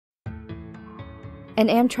An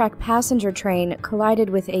Amtrak passenger train collided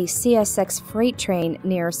with a CSX freight train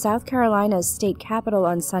near South Carolina's state capitol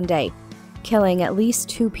on Sunday, killing at least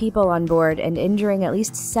 2 people on board and injuring at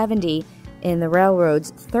least 70 in the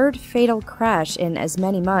railroad's third fatal crash in as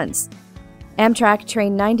many months. Amtrak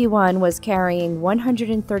Train 91 was carrying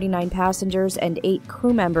 139 passengers and 8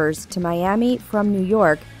 crew members to Miami from New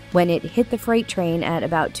York when it hit the freight train at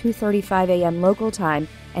about 2:35 a.m. local time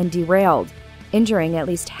and derailed, injuring at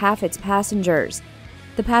least half its passengers.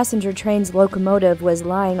 The passenger train's locomotive was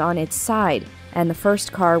lying on its side, and the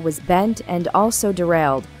first car was bent and also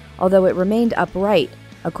derailed, although it remained upright,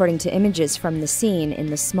 according to images from the scene in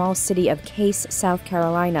the small city of Case, South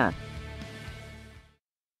Carolina.